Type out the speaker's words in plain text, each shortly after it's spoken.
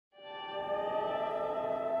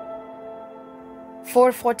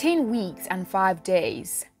For 14 weeks and 5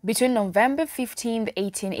 days, between November 15,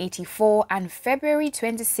 1884 and February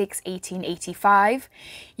 26, 1885,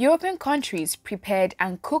 European countries prepared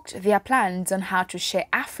and cooked their plans on how to share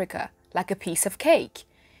Africa like a piece of cake.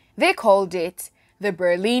 They called it the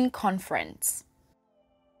Berlin Conference.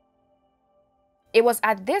 It was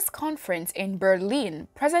at this conference in Berlin,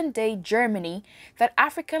 present-day Germany, that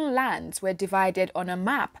African lands were divided on a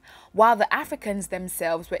map, while the Africans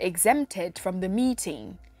themselves were exempted from the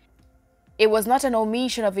meeting. It was not an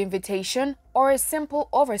omission of invitation or a simple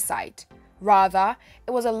oversight. Rather,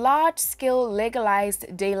 it was a large-scale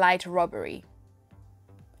legalized daylight robbery.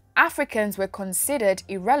 Africans were considered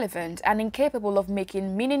irrelevant and incapable of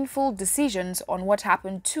making meaningful decisions on what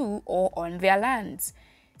happened to or on their lands.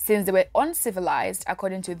 Since they were uncivilized,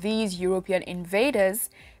 according to these European invaders,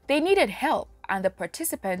 they needed help, and the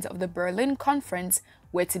participants of the Berlin Conference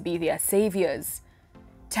were to be their saviors.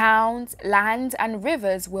 Towns, lands, and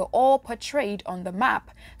rivers were all portrayed on the map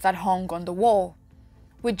that hung on the wall.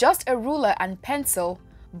 With just a ruler and pencil,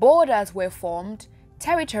 borders were formed,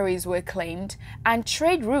 territories were claimed, and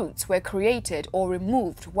trade routes were created or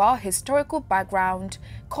removed, while historical background,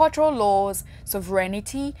 cultural laws,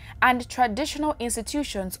 sovereignty, and traditional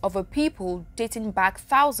institutions of a people dating back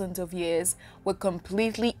thousands of years were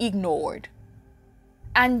completely ignored.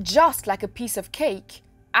 And just like a piece of cake,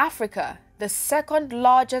 Africa, the second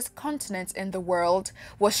largest continent in the world,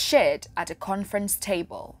 was shared at a conference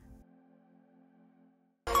table.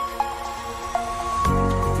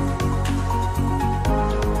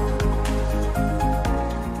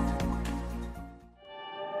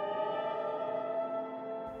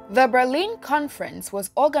 The Berlin Conference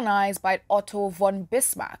was organized by Otto von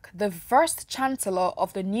Bismarck, the first chancellor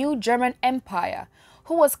of the new German Empire,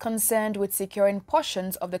 who was concerned with securing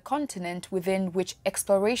portions of the continent within which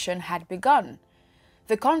exploration had begun.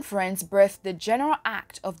 The conference birthed the General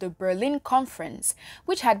Act of the Berlin Conference,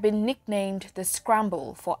 which had been nicknamed the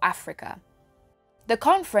Scramble for Africa. The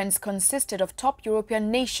conference consisted of top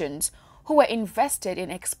European nations who were invested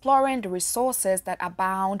in exploring the resources that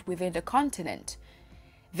abound within the continent.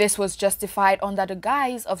 This was justified under the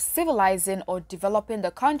guise of civilizing or developing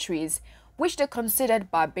the countries which they considered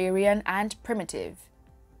barbarian and primitive.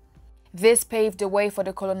 This paved the way for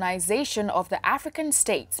the colonization of the African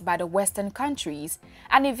states by the Western countries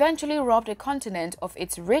and eventually robbed the continent of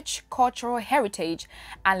its rich cultural heritage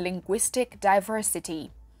and linguistic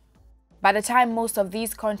diversity. By the time most of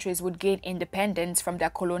these countries would gain independence from their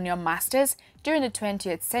colonial masters during the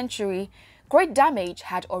 20th century, great damage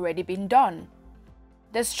had already been done.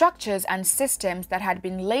 The structures and systems that had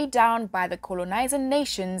been laid down by the colonizing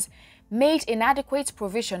nations made inadequate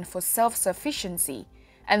provision for self-sufficiency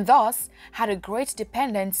and thus had a great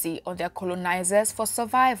dependency on their colonizers for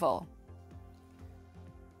survival.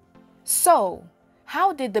 So,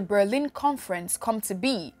 how did the Berlin Conference come to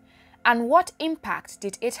be, and what impact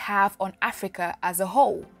did it have on Africa as a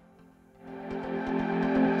whole?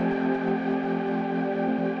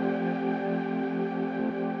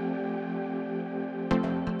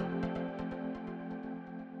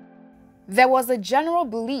 There was a general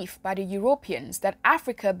belief by the Europeans that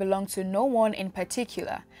Africa belonged to no one in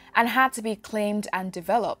particular and had to be claimed and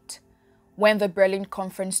developed. When the Berlin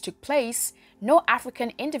Conference took place, no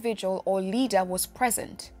African individual or leader was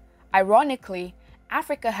present. Ironically,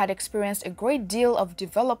 Africa had experienced a great deal of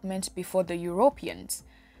development before the Europeans.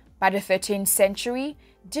 By the 13th century,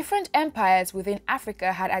 different empires within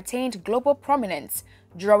Africa had attained global prominence,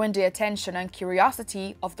 drawing the attention and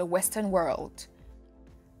curiosity of the Western world.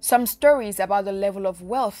 Some stories about the level of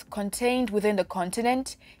wealth contained within the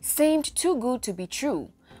continent seemed too good to be true,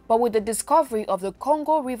 but with the discovery of the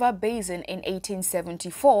Congo River Basin in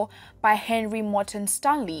 1874 by Henry Morton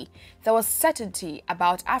Stanley, there was certainty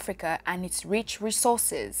about Africa and its rich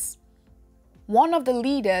resources. One of the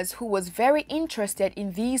leaders who was very interested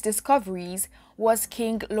in these discoveries was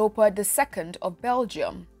King Leopold II of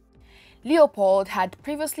Belgium. Leopold had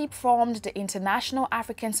previously formed the International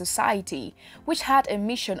African Society, which had a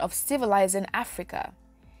mission of civilizing Africa.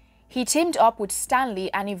 He teamed up with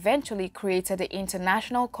Stanley and eventually created the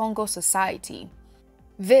International Congo Society.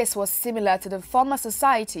 This was similar to the former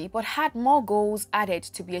society but had more goals added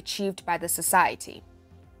to be achieved by the society.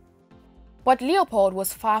 But Leopold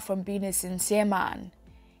was far from being a sincere man.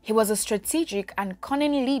 He was a strategic and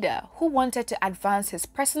cunning leader who wanted to advance his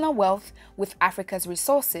personal wealth with Africa's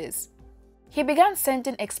resources. He began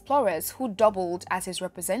sending explorers who doubled as his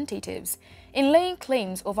representatives in laying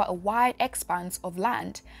claims over a wide expanse of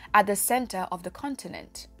land at the center of the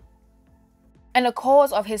continent. In the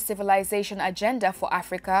course of his civilization agenda for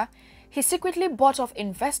Africa, he secretly bought off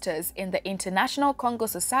investors in the International Congo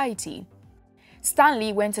Society.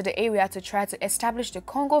 Stanley went to the area to try to establish the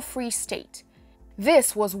Congo Free State.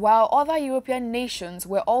 This was while other European nations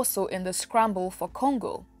were also in the scramble for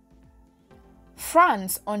Congo.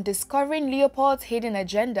 France, on discovering Leopold's hidden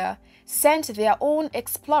agenda, sent their own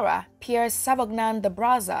explorer, Pierre Savognin de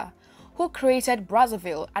Brazza, who created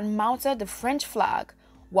Brazzaville and mounted the French flag,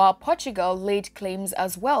 while Portugal laid claims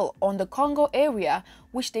as well on the Congo area,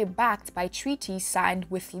 which they backed by treaties signed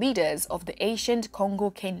with leaders of the ancient Congo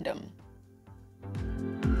Kingdom.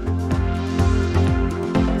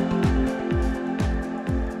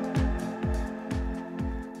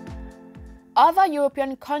 Other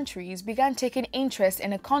European countries began taking interest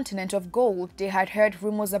in a continent of gold they had heard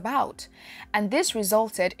rumors about, and this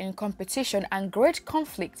resulted in competition and great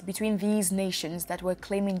conflict between these nations that were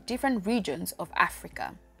claiming different regions of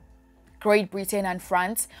Africa. Great Britain and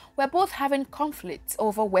France were both having conflicts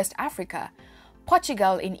over West Africa,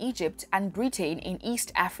 Portugal in Egypt and Britain in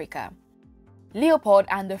East Africa. Leopold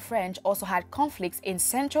and the French also had conflicts in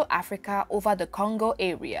Central Africa over the Congo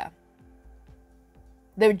area.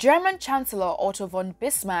 The German Chancellor Otto von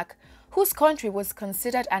Bismarck, whose country was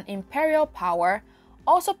considered an imperial power,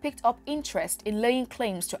 also picked up interest in laying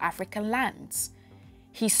claims to African lands.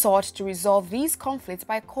 He sought to resolve these conflicts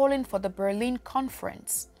by calling for the Berlin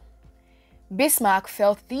Conference. Bismarck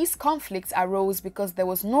felt these conflicts arose because there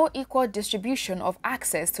was no equal distribution of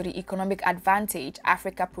access to the economic advantage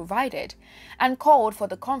Africa provided, and called for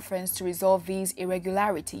the conference to resolve these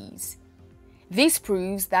irregularities. This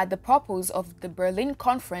proves that the purpose of the Berlin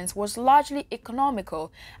Conference was largely economical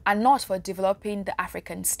and not for developing the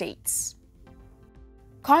African states.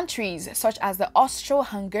 Countries such as the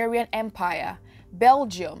Austro-Hungarian Empire,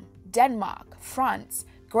 Belgium, Denmark, France,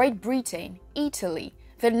 Great Britain, Italy,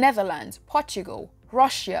 the Netherlands, Portugal,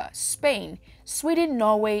 Russia, Spain, Sweden,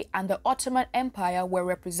 Norway, and the Ottoman Empire were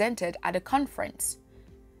represented at the conference.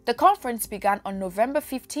 The conference began on November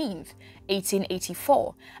 15,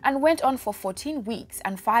 1884, and went on for 14 weeks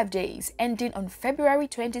and 5 days, ending on February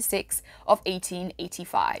 26 of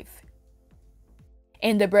 1885.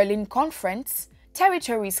 In the Berlin Conference,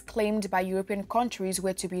 territories claimed by European countries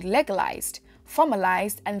were to be legalized,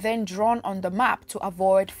 formalized, and then drawn on the map to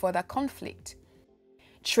avoid further conflict.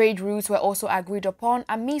 Trade routes were also agreed upon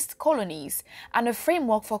amidst colonies, and a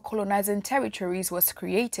framework for colonizing territories was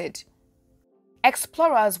created.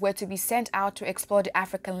 Explorers were to be sent out to explore the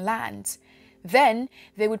African lands. Then,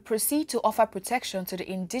 they would proceed to offer protection to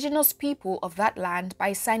the indigenous people of that land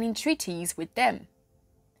by signing treaties with them.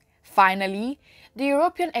 Finally, the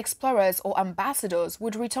European explorers or ambassadors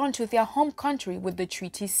would return to their home country with the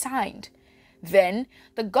treaties signed. Then,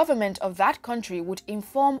 the government of that country would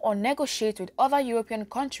inform or negotiate with other European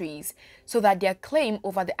countries so that their claim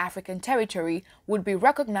over the African territory would be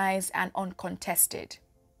recognized and uncontested.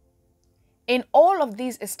 In all of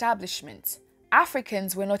these establishments,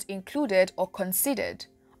 Africans were not included or considered,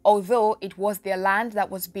 although it was their land that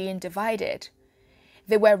was being divided.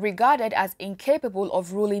 They were regarded as incapable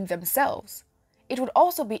of ruling themselves. It would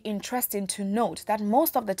also be interesting to note that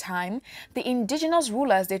most of the time, the indigenous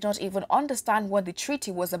rulers did not even understand what the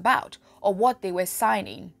treaty was about or what they were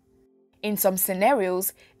signing. In some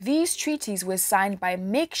scenarios, these treaties were signed by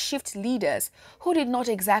makeshift leaders who did not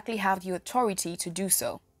exactly have the authority to do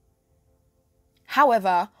so.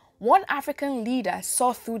 However, one African leader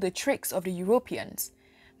saw through the tricks of the Europeans.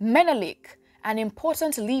 Menelik, an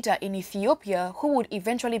important leader in Ethiopia who would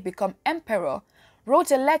eventually become emperor,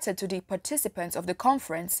 wrote a letter to the participants of the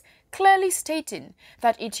conference clearly stating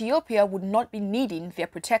that Ethiopia would not be needing their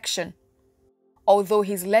protection. Although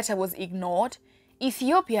his letter was ignored,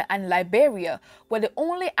 Ethiopia and Liberia were the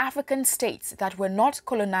only African states that were not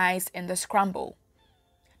colonized in the scramble.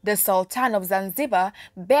 The Sultan of Zanzibar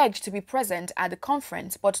begged to be present at the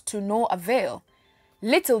conference, but to no avail.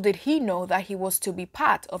 Little did he know that he was to be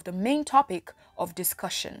part of the main topic of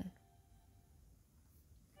discussion.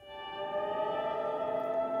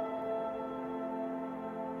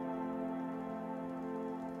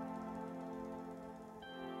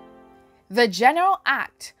 The General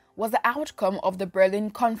Act was the outcome of the Berlin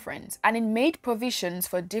Conference, and it made provisions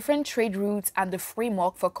for different trade routes and the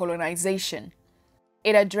framework for colonization.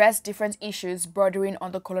 It addressed different issues bordering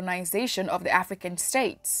on the colonization of the African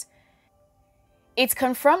states. It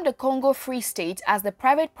confirmed the Congo Free State as the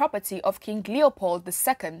private property of King Leopold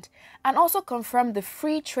II, and also confirmed the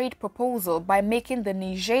free trade proposal by making the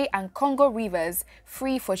Niger and Congo rivers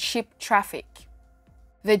free for ship traffic.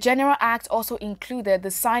 The General Act also included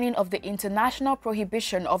the signing of the international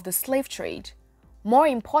prohibition of the slave trade. More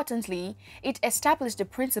importantly, it established the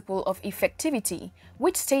principle of effectivity,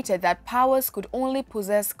 which stated that powers could only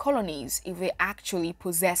possess colonies if they actually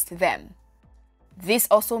possessed them. This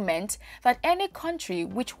also meant that any country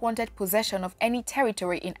which wanted possession of any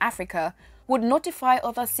territory in Africa would notify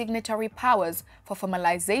other signatory powers for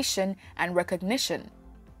formalization and recognition.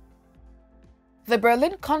 The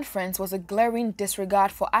Berlin Conference was a glaring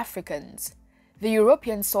disregard for Africans. The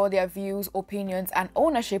Europeans saw their views, opinions, and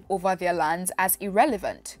ownership over their lands as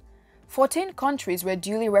irrelevant. 14 countries were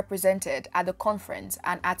duly represented at the conference,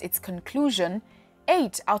 and at its conclusion,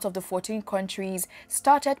 8 out of the 14 countries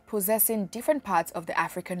started possessing different parts of the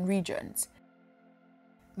African regions.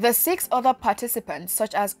 The 6 other participants,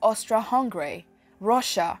 such as Austria-Hungary,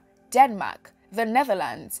 Russia, Denmark, the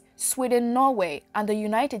Netherlands, Sweden, Norway, and the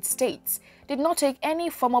United States, did not take any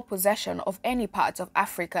formal possession of any part of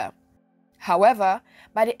Africa. However,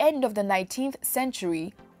 by the end of the 19th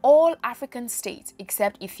century, all African states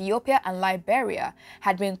except Ethiopia and Liberia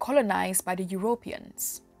had been colonized by the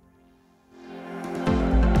Europeans.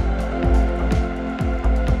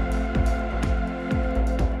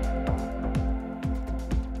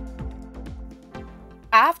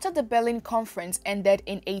 After the Berlin Conference ended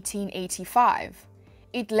in 1885,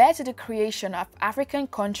 it led to the creation of African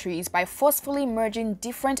countries by forcefully merging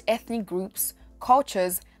different ethnic groups,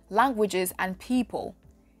 cultures, languages, and people.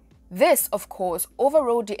 This, of course,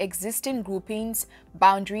 overrode the existing groupings,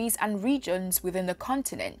 boundaries, and regions within the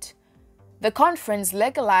continent. The conference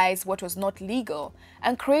legalized what was not legal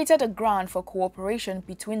and created a ground for cooperation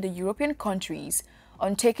between the European countries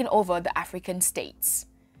on taking over the African states.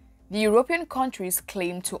 The European countries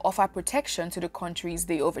claimed to offer protection to the countries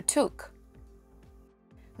they overtook.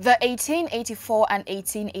 The 1884 and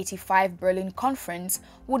 1885 Berlin Conference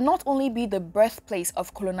would not only be the birthplace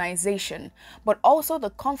of colonization, but also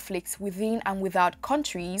the conflicts within and without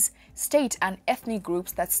countries, state, and ethnic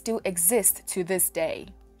groups that still exist to this day.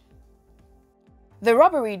 The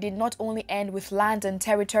robbery did not only end with land and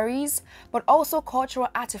territories, but also cultural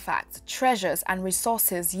artifacts, treasures, and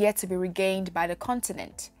resources yet to be regained by the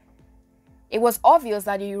continent. It was obvious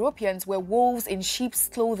that the Europeans were wolves in sheep's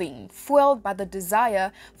clothing, fueled by the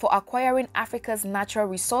desire for acquiring Africa's natural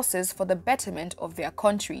resources for the betterment of their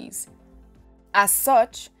countries. As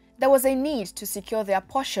such, there was a need to secure their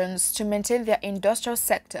portions to maintain their industrial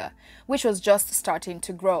sector, which was just starting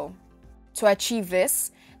to grow. To achieve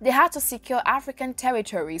this, they had to secure African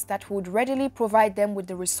territories that would readily provide them with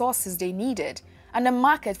the resources they needed and a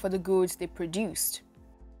market for the goods they produced.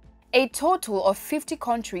 A total of 50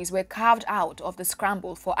 countries were carved out of the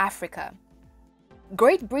scramble for Africa.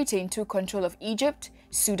 Great Britain took control of Egypt,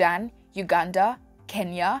 Sudan, Uganda,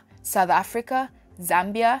 Kenya, South Africa,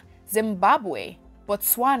 Zambia, Zimbabwe,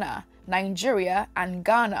 Botswana, Nigeria, and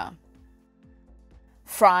Ghana.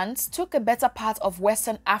 France took a better part of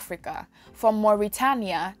Western Africa, from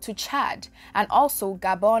Mauritania to Chad, and also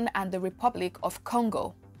Gabon and the Republic of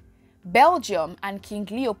Congo. Belgium and King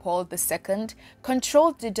Leopold II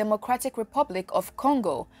controlled the Democratic Republic of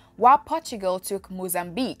Congo, while Portugal took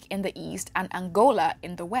Mozambique in the east and Angola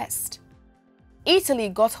in the west. Italy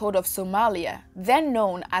got hold of Somalia, then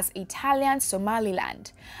known as Italian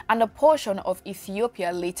Somaliland, and a portion of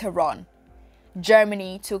Ethiopia later on.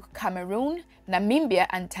 Germany took Cameroon, Namibia,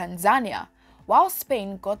 and Tanzania, while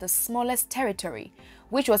Spain got the smallest territory,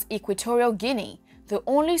 which was Equatorial Guinea, the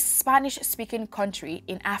only Spanish-speaking country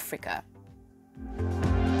in Africa.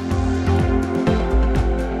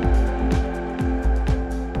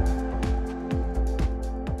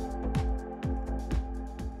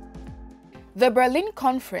 The Berlin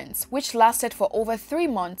Conference, which lasted for over 3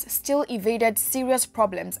 months, still evaded serious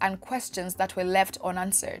problems and questions that were left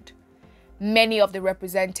unanswered. Many of the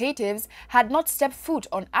representatives had not stepped foot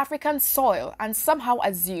on African soil and somehow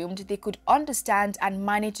assumed they could understand and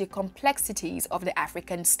manage the complexities of the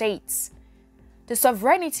African states. The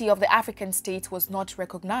sovereignty of the African states was not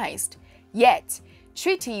recognized, yet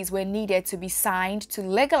treaties were needed to be signed to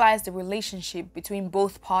legalize the relationship between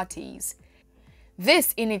both parties.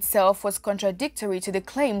 This in itself was contradictory to the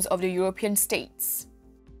claims of the European states.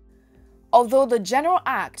 Although the General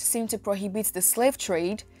Act seemed to prohibit the slave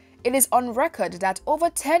trade, it is on record that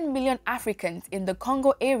over 10 million Africans in the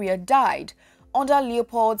Congo area died under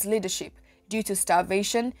Leopold's leadership due to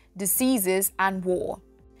starvation, diseases, and war.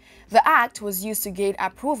 The act was used to gain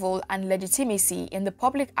approval and legitimacy in the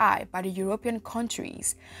public eye by the European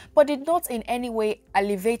countries, but did not in any way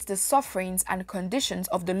alleviate the sufferings and conditions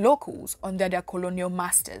of the locals under their colonial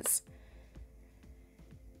masters.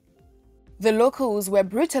 The locals were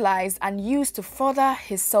brutalized and used to further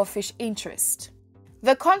his selfish interest.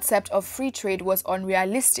 The concept of free trade was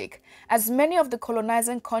unrealistic, as many of the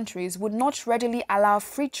colonizing countries would not readily allow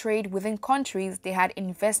free trade within countries they had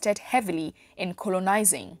invested heavily in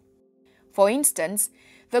colonizing. For instance,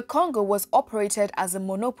 The Congo was operated as a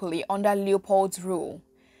monopoly under Leopold's rule.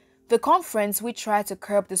 The conference, which tried to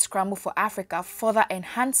curb the scramble for Africa, further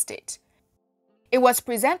enhanced it. It was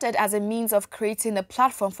presented as a means of creating a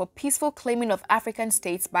platform for peaceful claiming of African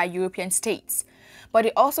states by European states, but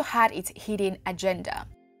it also had its hidden agenda.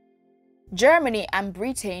 Germany and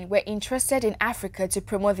Britain were interested in Africa to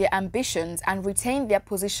promote their ambitions and retain their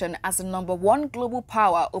position as the #1 global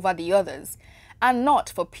power over the others, and not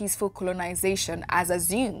for peaceful colonization as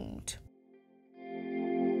assumed.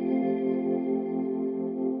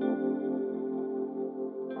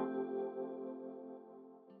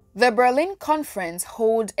 The Berlin Conference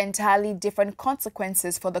held entirely different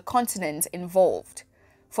consequences for the continent involved.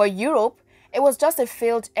 For Europe, it was just a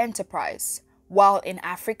failed enterprise, while in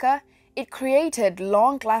Africa, it created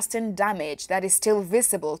long-lasting damage that is still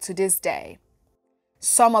visible to this day.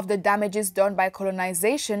 Some of the damages done by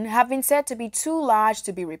colonization have been said to be too large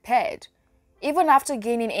to be repaired. Even after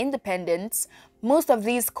gaining independence, most of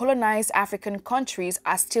these colonized African countries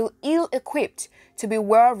are still ill-equipped to be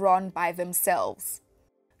well run by themselves.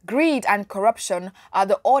 Greed and corruption are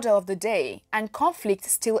the order of the day, and conflict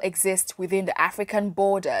still exists within the African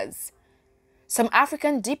borders. Some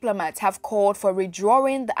African diplomats have called for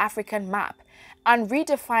redrawing the African map and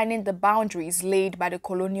redefining the boundaries laid by the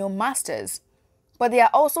colonial masters. But there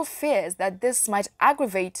are also fears that this might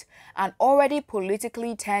aggravate an already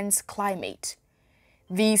politically tense climate.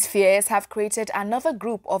 These fears have created another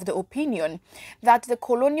group of the opinion that the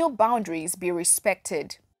colonial boundaries be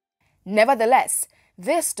respected. Nevertheless,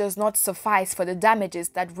 this does not suffice for the damages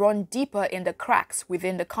that run deeper in the cracks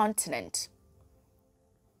within the continent.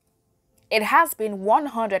 It has been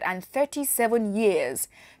 137 years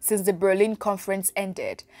since the Berlin Conference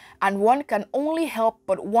ended, and one can only help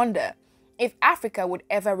but wonder if Africa would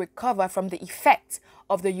ever recover from the effects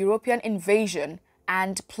of the European invasion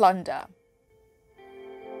and plunder.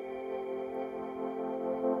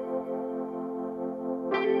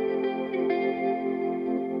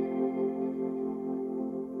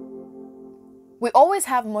 We always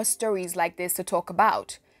have more stories like this to talk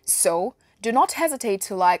about, so do not hesitate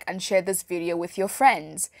to like and share this video with your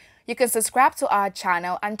friends. You can subscribe to our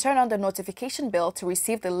channel and turn on the notification bell to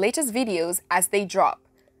receive the latest videos as they drop.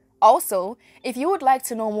 Also, if you would like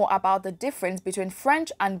to know more about the difference between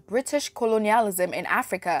French and British colonialism in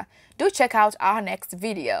Africa, do check out our next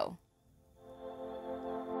video.